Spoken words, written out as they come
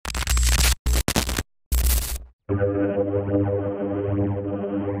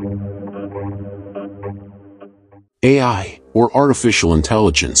AI, or artificial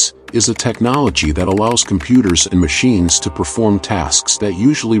intelligence, is a technology that allows computers and machines to perform tasks that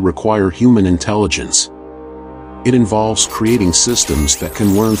usually require human intelligence. It involves creating systems that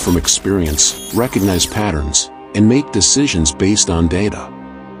can learn from experience, recognize patterns, and make decisions based on data.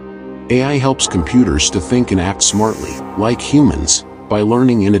 AI helps computers to think and act smartly, like humans, by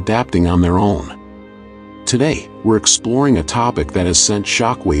learning and adapting on their own. Today, we're exploring a topic that has sent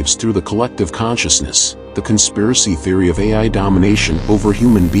shockwaves through the collective consciousness: the conspiracy theory of AI domination over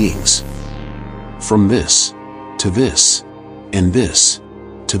human beings. From this, to this, and this,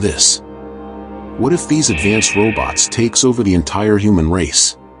 to this. What if these advanced robots takes over the entire human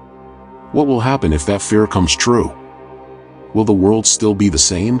race? What will happen if that fear comes true? Will the world still be the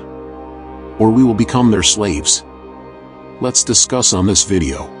same? Or we will become their slaves? Let's discuss on this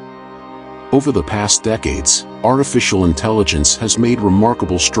video. Over the past decades, artificial intelligence has made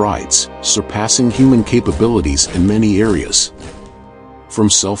remarkable strides, surpassing human capabilities in many areas. From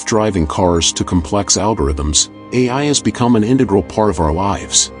self-driving cars to complex algorithms, AI has become an integral part of our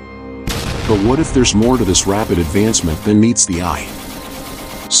lives. But what if there's more to this rapid advancement than meets the eye?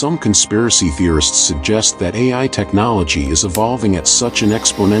 Some conspiracy theorists suggest that AI technology is evolving at such an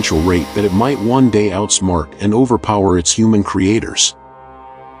exponential rate that it might one day outsmart and overpower its human creators.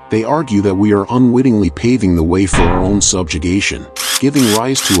 They argue that we are unwittingly paving the way for our own subjugation, giving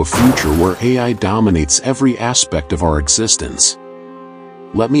rise to a future where AI dominates every aspect of our existence.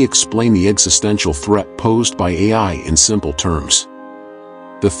 Let me explain the existential threat posed by AI in simple terms.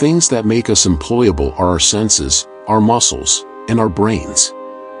 The things that make us employable are our senses, our muscles, and our brains.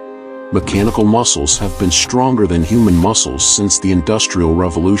 Mechanical muscles have been stronger than human muscles since the Industrial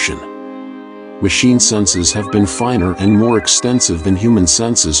Revolution. Machine senses have been finer and more extensive than human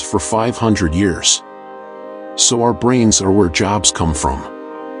senses for 500 years. So our brains are where jobs come from.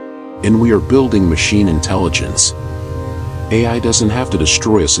 And we are building machine intelligence. AI doesn't have to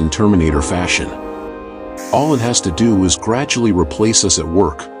destroy us in Terminator fashion. All it has to do is gradually replace us at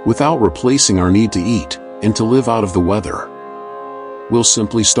work, without replacing our need to eat, and to live out of the weather. We'll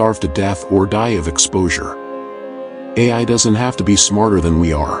simply starve to death or die of exposure. AI doesn't have to be smarter than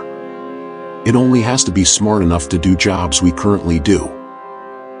we are. It only has to be smart enough to do jobs we currently do.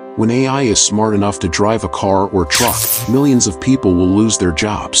 When AI is smart enough to drive a car or truck, millions of people will lose their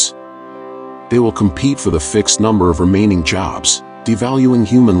jobs. They will compete for the fixed number of remaining jobs, devaluing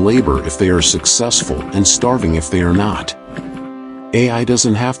human labor if they are successful and starving if they are not. AI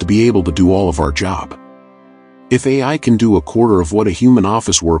doesn't have to be able to do all of our job. If AI can do a quarter of what a human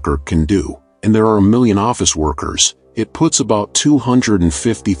office worker can do, and there are a million office workers, it puts about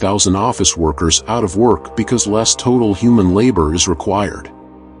 250,000 office workers out of work because less total human labor is required.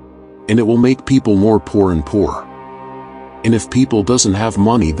 And it will make people more poor and poor. And if people doesn't have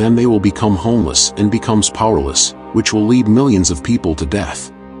money, then they will become homeless and becomes powerless, which will lead millions of people to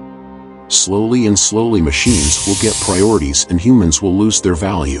death. Slowly and slowly machines will get priorities and humans will lose their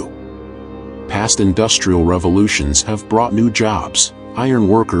value. Past industrial revolutions have brought new jobs: iron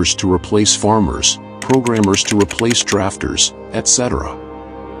workers to replace farmers, programmers to replace drafters, etc.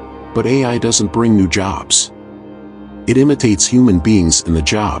 But AI doesn't bring new jobs. It imitates human beings in the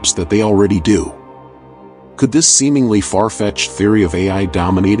jobs that they already do. Could this seemingly far-fetched theory of AI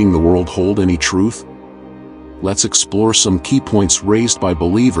dominating the world hold any truth? Let's explore some key points raised by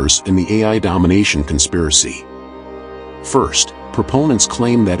believers in the AI domination conspiracy. First, proponents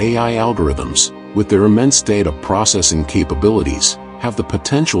claim that AI algorithms, with their immense data processing capabilities, have the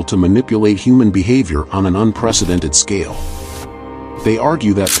potential to manipulate human behavior on an unprecedented scale. They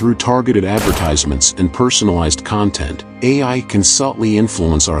argue that through targeted advertisements and personalized content, AI can subtly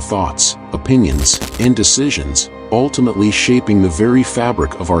influence our thoughts, opinions, and decisions, ultimately shaping the very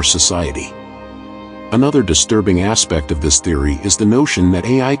fabric of our society. Another disturbing aspect of this theory is the notion that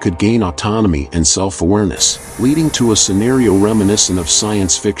AI could gain autonomy and self-awareness, leading to a scenario reminiscent of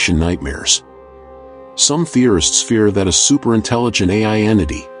science fiction nightmares. Some theorists fear that a superintelligent AI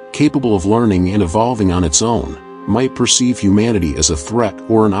entity, capable of learning and evolving on its own, might perceive humanity as a threat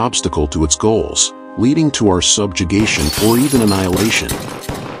or an obstacle to its goals, leading to our subjugation or even annihilation.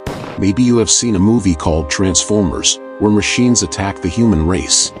 Maybe you have seen a movie called Transformers, where machines attack the human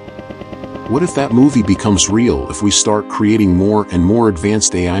race. What if that movie becomes real if we start creating more and more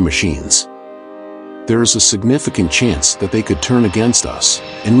advanced AI machines? There is a significant chance that they could turn against us,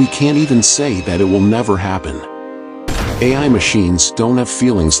 and we can't even say that it will never happen. AI machines don't have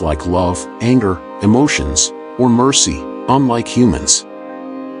feelings like love, anger, emotions, or mercy, unlike humans.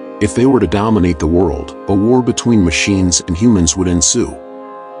 If they were to dominate the world, a war between machines and humans would ensue.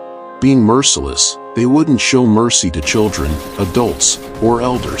 Being merciless, They wouldn't show mercy to children, adults, or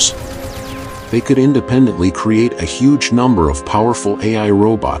elders. They could independently create a huge number of powerful AI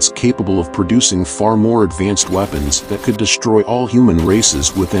robots capable of producing far more advanced weapons that could destroy all human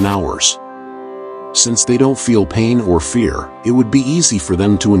races within hours. Since they don't feel pain or fear, it would be easy for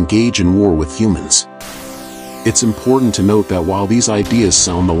them to engage in war with humans. It's important to note that while these ideas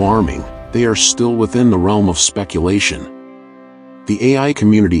sound alarming, they are still within the realm of speculation. The AI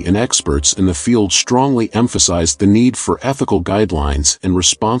community and experts in the field strongly emphasized the need for ethical guidelines and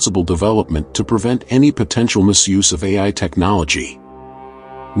responsible development to prevent any potential misuse of AI technology.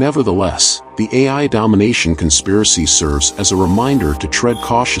 Nevertheless, the AI domination conspiracy serves as a reminder to tread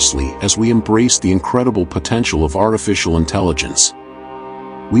cautiously as we embrace the incredible potential of artificial intelligence.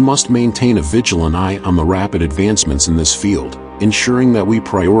 We must maintain a vigilant eye on the rapid advancements in this field, ensuring that we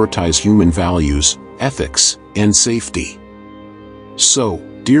prioritize human values, ethics, and safety. So,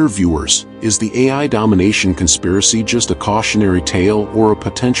 dear viewers, is the AI domination conspiracy just a cautionary tale or a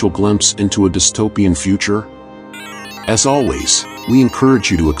potential glimpse into a dystopian future? As always, we encourage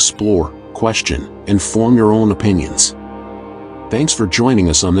you to explore, question, and form your own opinions. Thanks for joining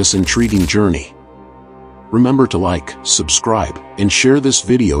us on this intriguing journey. Remember to like, subscribe, and share this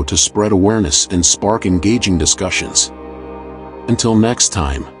video to spread awareness and spark engaging discussions. Until next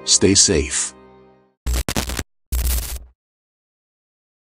time, stay safe.